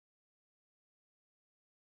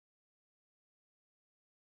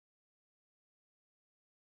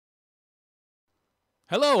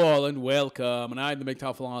Hello, all, and welcome. And I'm the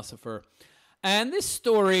mgtowphilosopher. And this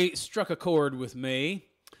story struck a chord with me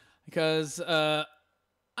because I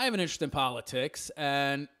have an interest in politics.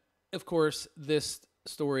 And, of course, this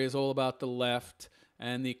story is all about the left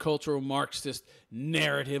and the cultural Marxist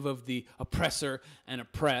narrative of the oppressor and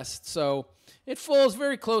oppressed. So it falls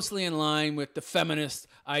very closely in line with the feminist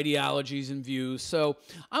ideologies and views. So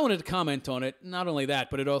I wanted to comment on it. Not only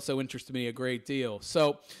that, but it also interested me a great deal.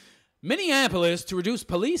 So Minneapolis to reduce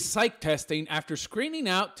police psych testing after screening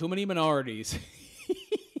out too many minorities.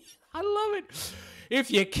 I love it. If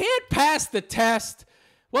you can't pass the test,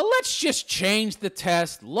 well, let's just change the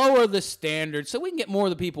test, lower the standards so we can get more of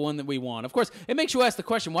the people in that we want. Of course, it makes you ask the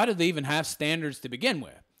question, why do they even have standards to begin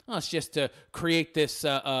with? Well, it's just to create this,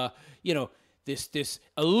 this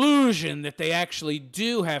illusion that they actually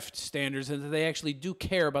do have standards and that they actually do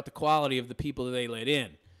care about the quality of the people that they let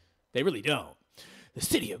in. They really don't. The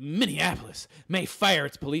city of Minneapolis may fire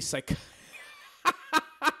its police psych.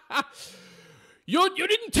 You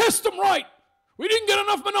didn't test them right. We didn't get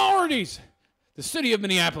enough minorities. The city of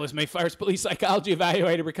Minneapolis may fire its police psychology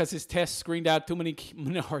evaluator because his test screened out too many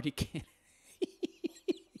minority candidates.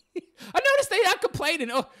 I noticed they are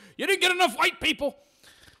complaining. Oh, you didn't get enough white people.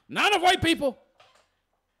 Not enough white people.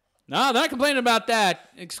 No, they're not complaining about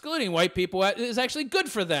that. Excluding white people is actually good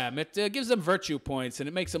for them. It gives them virtue points, and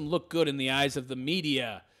it makes them look good in the eyes of the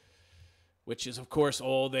media, which is, of course,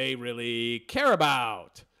 all they really care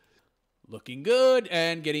about. Looking good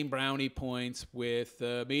and getting brownie points with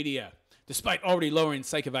the media, despite already lowering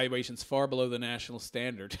psych evaluations far below the national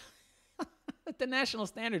standard. The national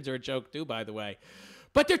standards are a joke, too, by the way.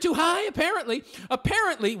 But they're too high, apparently.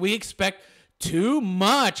 Apparently, we expect too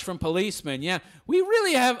much from policemen. Yeah, we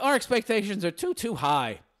really have, our expectations are too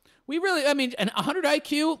high. We really, an 100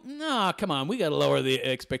 IQ? No, come on, we got to lower the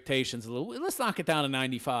expectations a little. Let's knock it down to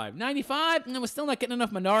 95. 95? No, we're still not getting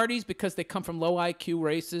enough minorities because they come from low IQ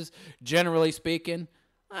races, generally speaking.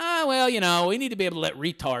 Well, we need to be able to let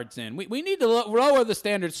retards in. We need to lower the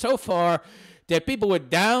standards so far that people with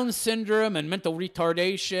Down syndrome and mental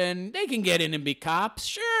retardation, they can get in and be cops.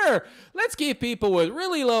 Sure, let's keep people with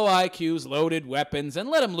really low IQs, loaded weapons, and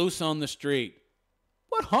let them loose on the street.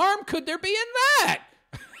 What harm could there be in that?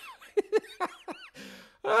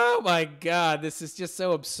 Oh, my God, this is just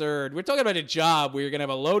so absurd. We're talking about a job where you're going to have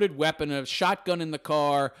a loaded weapon, a shotgun in the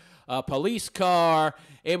car, a police car,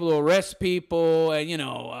 able to arrest people, and,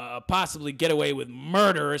 possibly get away with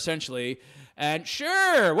murder, essentially. And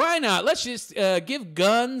sure, why not? Let's just give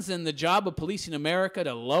guns and the job of policing America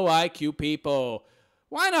to low IQ people.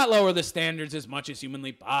 Why not lower the standards as much as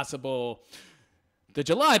humanly possible? The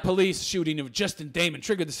July police shooting of Justin Damon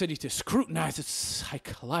triggered the city to scrutinize its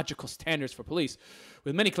psychological standards for police,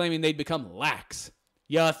 with many claiming they'd become lax.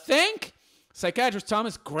 You think? Psychiatrist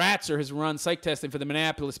Thomas Gratzer has run psych testing for the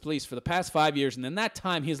Minneapolis police for the past 5 years, and in that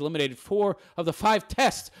time, he has eliminated 4 of the 5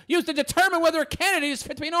 tests used to determine whether a candidate is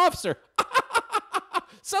fit to be an officer.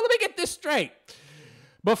 So let me get this straight.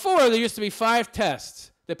 Before, there used to be 5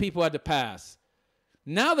 tests that people had to pass.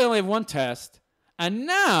 Now they only have 1 test, and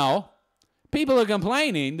now people are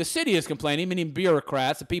complaining, the city is complaining, meaning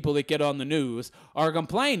bureaucrats, the people that get on the news, are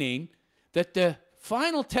complaining that the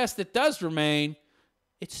final test that does remain,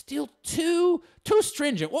 it's still too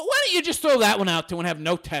stringent. Well, why don't you just throw that one out too and have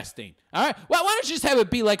no testing? All right? Well, why don't you just have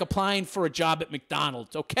it be like applying for a job at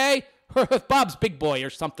McDonald's, okay? Or with Bob's Big Boy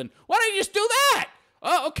or something. Why don't you just do that?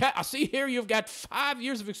 Oh, okay. I see here you've got 5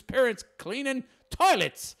 years of experience cleaning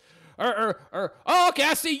toilets. Oh, okay.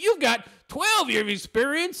 I see you've got 12 years of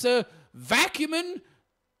experience vacuuming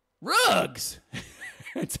rugs.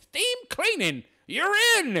 Steam cleaning. You're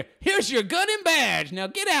in. Here's your gun and badge. Now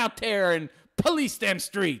get out there and police them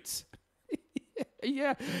streets.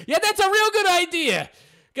 Yeah, that's a real good idea.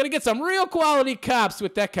 Got to get some real quality cops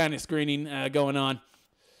with that kind of screening going on.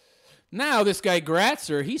 Now this guy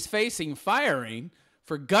Gratzer, he's facing firing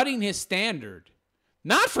for gutting his standard.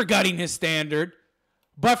 Not for gutting his standard,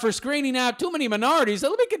 but for screening out too many minorities. So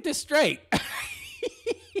let me get this straight.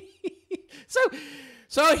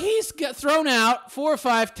 So he's thrown out 4 or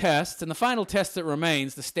 5 tests, and the final test that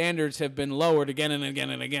remains, the standards have been lowered again and again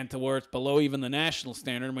and again to where it's below even the national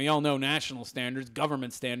standard. And we all know national standards,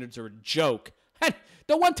 government standards are a joke. And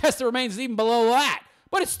the 1 test that remains is even below that,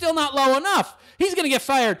 but it's still not low enough. He's going to get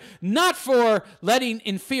fired not for letting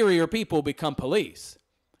inferior people become police,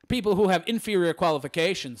 people who have inferior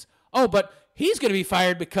qualifications. Oh, but he's going to be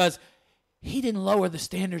fired because he didn't lower the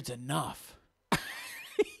standards enough.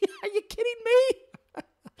 Are you kidding me?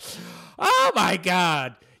 Oh, my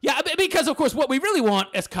God. Yeah, because, of course, what we really want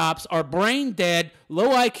as cops are brain-dead,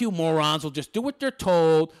 low-IQ morons who'll just do what they're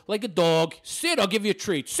told, like a dog. Sit, I'll give you a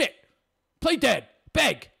treat. Sit. Play dead.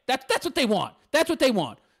 Beg. That's what they want. That's what they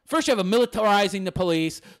want. First, you have a militarizing the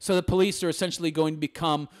police, so the police are essentially going to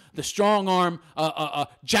become the strong-arm,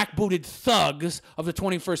 jackbooted thugs of the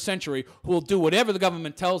 21st century who will do whatever the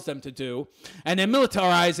government tells them to do, and then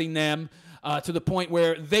militarizing them to the point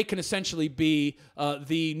where they can essentially be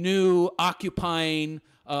the new occupying,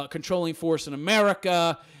 controlling force in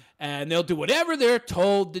America, and they'll do whatever they're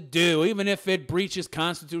told to do, even if it breaches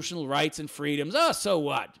constitutional rights and freedoms. Oh, so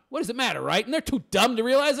what? What does it matter, right? And they're too dumb to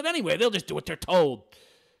realize it anyway. They'll just do what they're told.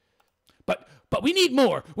 But we need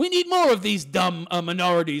more. We need more of these dumb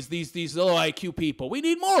minorities, these low IQ people. We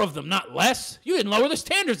need more of them, not less. You didn't lower the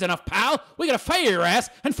standards enough, pal. We got to fire your ass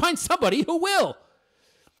and find somebody who will.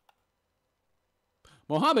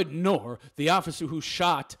 Mohammed Noor, the officer who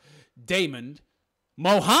shot Damon,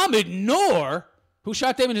 Mohammed Noor, who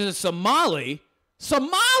shot Damon, is a Somali.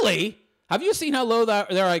 Somali? Have you seen how low their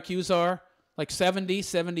IQs are? Like 70,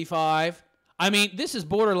 75? I mean, this is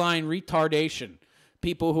borderline retardation.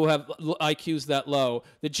 People who have IQs that low.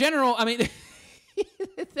 The general, I mean,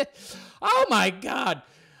 oh my God.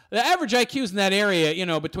 The average IQs in that area, you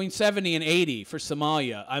know, between 70 and 80 for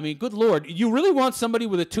Somalia. I mean, good Lord. You really want somebody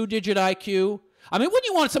with a 2-digit IQ? I mean, wouldn't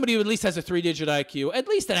you want somebody who at least has a 3-digit IQ? At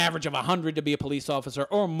least an average of 100 to be a police officer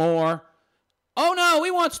or more. Oh, no,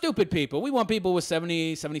 we want stupid people. We want people with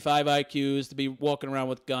 70, 75 IQs to be walking around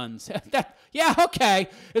with guns. Yeah, okay.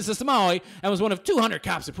 It's a Somali and was one of 200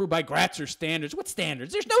 cops approved by Gratzer standards. What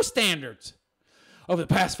standards? There's no standards over the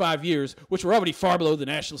past 5 years, which were already far below the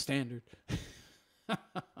national standard.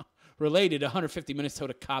 Related, 150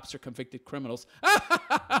 Minnesota cops are convicted criminals.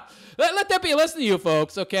 Let that be a lesson to you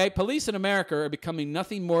folks, okay? Police in America are becoming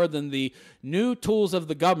nothing more than the new tools of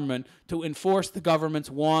the government to enforce the government's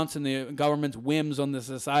wants and the government's whims on the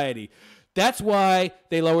society. That's why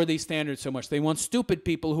they lower these standards so much. They want stupid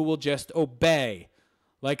people who will just obey,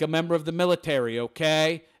 like a member of the military,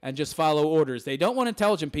 okay? And just follow orders. They don't want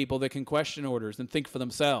intelligent people that can question orders and think for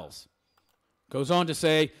themselves. Goes on to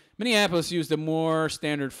say, Minneapolis used a more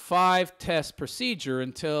standard 5-test procedure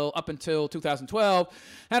up until 2012,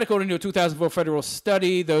 and according to a 2004 federal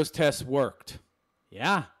study, those tests worked.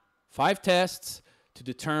 Yeah, 5 tests to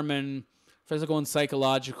determine physical and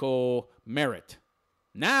psychological merit.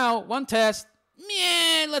 Now, 1 test,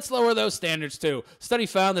 let's lower those standards too. Study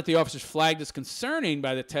found that the officers flagged as concerning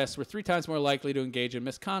by the tests were 3 times more likely to engage in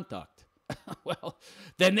misconduct. Well,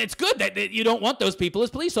 then it's good that you don't want those people as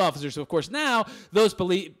police officers. So, of course, now those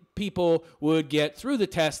people would get through the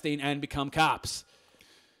testing and become cops.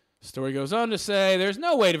 The story goes on to say there's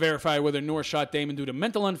no way to verify whether Noor shot Damon due to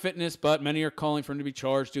mental unfitness, but many are calling for him to be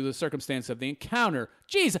charged due to the circumstance of the encounter.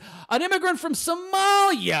 Jeez, an immigrant from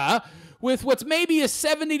Somalia with what's maybe a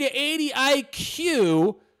 70 to 80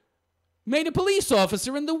 IQ made a police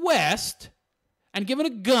officer in the West and given a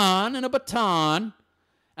gun and a baton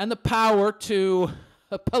and the power to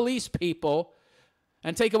police people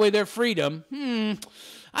and take away their freedom. I don't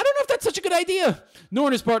know if that's such a good idea. Noor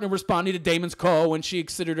and his partner responded to Damon's call when she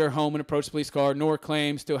exited her home and approached the police car. Noor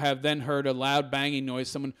claims to have then heard a loud banging noise.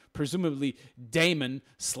 Someone, presumably Damon,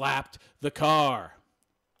 slapped the car.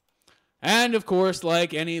 And, of course,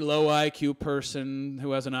 like any low IQ person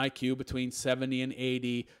who has an IQ between 70 and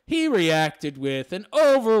 80, he reacted with an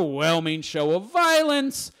overwhelming show of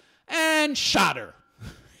violence and shot her.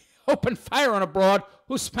 Opened fire on a broad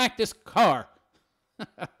who smacked his car.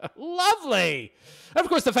 Lovely. And of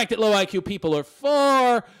course, the fact that low IQ people are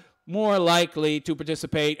far more likely to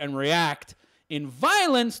participate and react in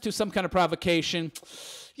violence to some kind of provocation.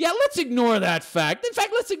 Yeah, let's ignore that fact. In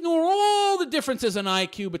fact, let's ignore all the differences in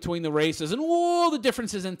IQ between the races and all the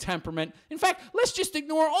differences in temperament. In fact, let's just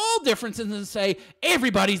ignore all differences and say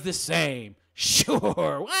everybody's the same.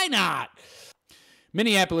 Sure, why not?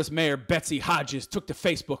 Minneapolis Mayor Betsy Hodges took to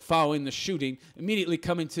Facebook following the shooting, immediately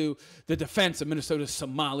coming to the defense of Minnesota's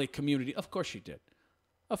Somali community. Of course she did.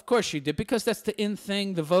 Of course she did, because that's the in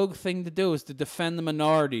thing, the vogue thing to do, is to defend the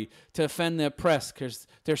minority, to defend the oppressed, because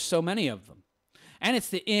there's so many of them. And it's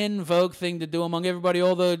the in vogue thing to do among everybody,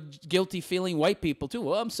 all the guilty-feeling white people, too.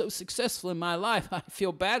 Well, I'm so successful in my life. I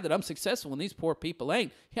feel bad that I'm successful and these poor people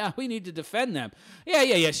ain't. Yeah, we need to defend them.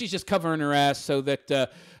 Yeah. She's just covering her ass so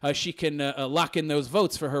that she can lock in those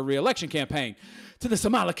votes for her re-election campaign. To the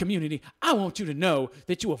Somali community, I want you to know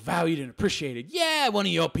that you are valued and appreciated. Yeah, one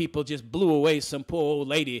of your people just blew away some poor old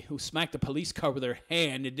lady who smacked a police car with her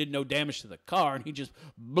hand and did no damage to the car, and he just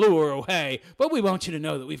blew her away. But we want you to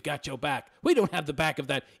know that we've got your back. We don't have the back of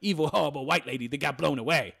that evil, horrible white lady that got blown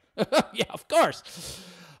away. Yeah, of course.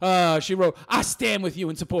 She wrote, I stand with you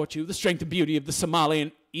and support you, the strength and beauty of the Somali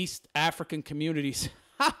and East African communities.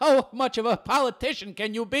 How much of a politician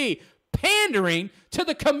can you be? pandering to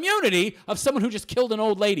the community of someone who just killed an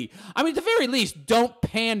old lady. I mean, at the very least, don't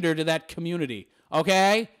pander to that community,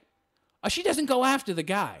 okay? She doesn't go after the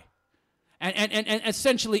guy and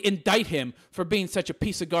essentially indict him for being such a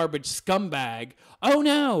piece of garbage scumbag. Oh,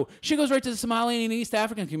 no. She goes right to the Somali and East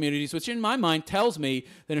African communities, which in my mind tells me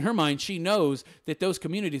that in her mind she knows that those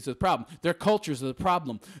communities are the problem. Their cultures are the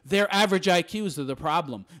problem. Their average IQs are the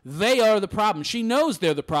problem. They are the problem. She knows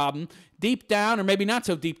they're the problem. Deep down, or maybe not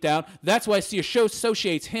so deep down, that's why she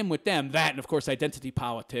associates him with them. That and, of course, identity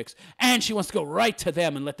politics. And she wants to go right to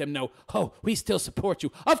them and let them know, oh, we still support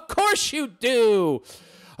you. Of course you do.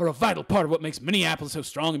 Are a vital part of what makes Minneapolis so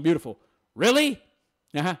strong and beautiful. Really?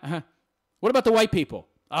 What about the white people?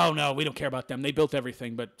 Oh, no, we don't care about them. They built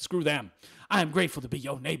everything, but screw them. I am grateful to be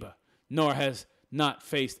your neighbor. Nor has not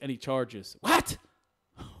faced any charges. What?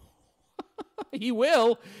 He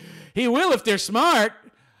will. He will if they're smart.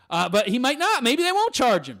 But he might not. Maybe they won't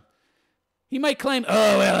charge him. He might claim,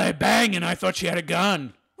 oh, well, I banged and I thought she had a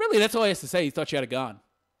gun. Really, that's all he has to say. He thought she had a gun.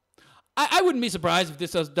 I wouldn't be surprised if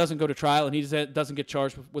this doesn't go to trial and he doesn't get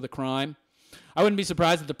charged with a crime. I wouldn't be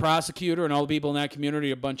surprised if the prosecutor and all the people in that community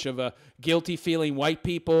are a bunch of guilty-feeling white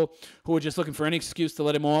people who are just looking for any excuse to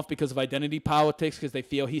let him off because of identity politics, because they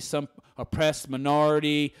feel he's some oppressed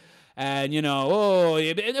minority. And, you know,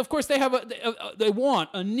 and of course they have they want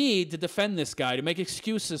a need to defend this guy, to make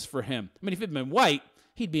excuses for him. I mean, if he'd been white,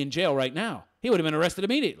 he'd be in jail right now. He would have been arrested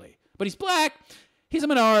immediately. But he's black. He's a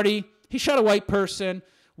minority. He shot a white person.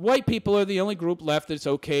 White people are the only group left that's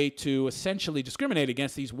okay to essentially discriminate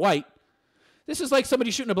against. These white. This is like somebody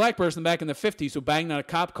shooting a black person back in the 50s who banged on a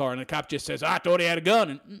cop car, and the cop just says, I thought he had a gun,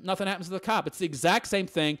 and nothing happens to the cop. It's the exact same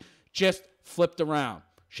thing, just flipped around.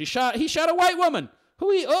 He shot a white woman.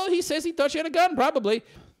 He says he thought she had a gun, probably.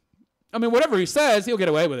 I mean, whatever he says, he'll get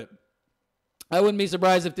away with it. I wouldn't be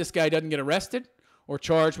surprised if this guy doesn't get arrested or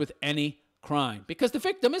charged with any crime, because the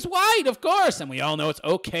victim is white, of course, and we all know it's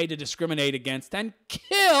okay to discriminate against and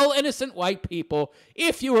kill innocent white people.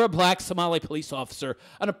 If you were a black Somali police officer,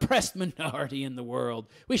 an oppressed minority in the world,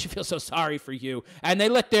 we should feel so sorry for you. And they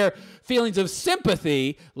let their feelings of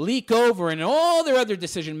sympathy leak over in all their other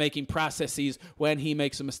decision-making processes when he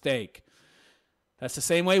makes a mistake. That's the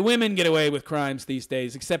same way women get away with crimes these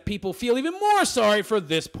days, except people feel even more sorry for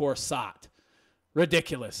this poor sot.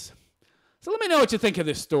 Ridiculous. So let me know what you think of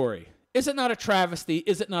this story. Is it not a travesty?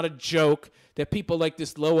 Is it not a joke that people like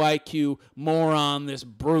this low IQ moron, this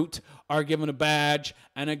brute, are given a badge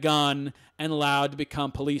and a gun and allowed to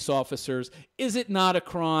become police officers? Is it not a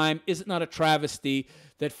crime? Is it not a travesty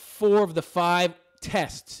that 4 of the 5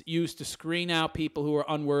 tests used to screen out people who are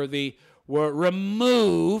unworthy were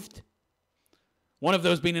removed? One of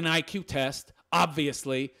those being an IQ test,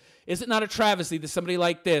 obviously. Is it not a travesty that somebody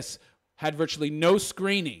like this had virtually no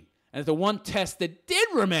screening, and the one test that did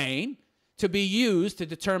remain to be used to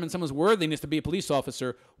determine someone's worthiness to be a police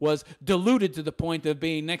officer was diluted to the point of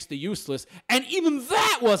being next to useless? And even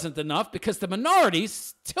that wasn't enough, because the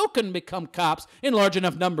minorities still couldn't become cops in large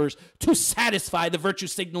enough numbers to satisfy the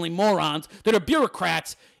virtue-signaling morons that are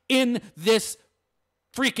bureaucrats in this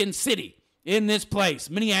freaking city, in this place,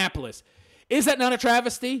 Minneapolis. Is that not a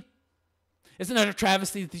travesty? Isn't that a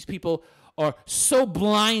travesty that these people are so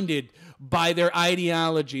blinded by their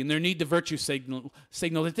ideology and their need to virtue signal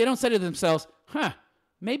that they don't say to themselves,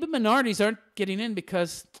 maybe minorities aren't getting in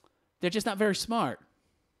because they're just not very smart.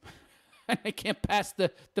 And they can't pass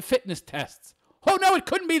the fitness tests. Oh, no, it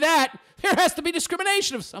couldn't be that. There has to be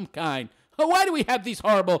discrimination of some kind. Oh, why do we have these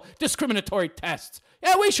horrible discriminatory tests?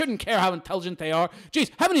 Yeah, we shouldn't care how intelligent they are. Geez,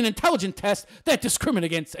 having an intelligent test that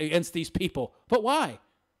discriminates against these people. But why?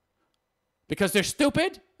 Because they're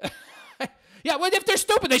stupid? Yeah, well, if they're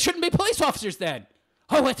stupid, they shouldn't be police officers then.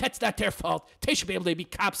 Oh, well, that's not their fault. They should be able to be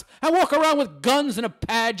cops and walk around with guns and a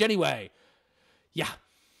badge anyway. Yeah,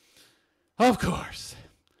 of course.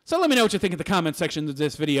 So let me know what you think in the comment section of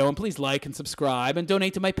this video, and please like and subscribe and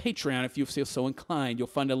donate to my Patreon if you feel so inclined. You'll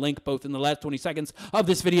find a link both in the last 20 seconds of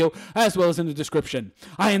this video as well as in the description.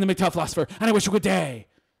 I am the mgtowphilosopher, and I wish you a good day.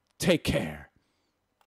 Take care.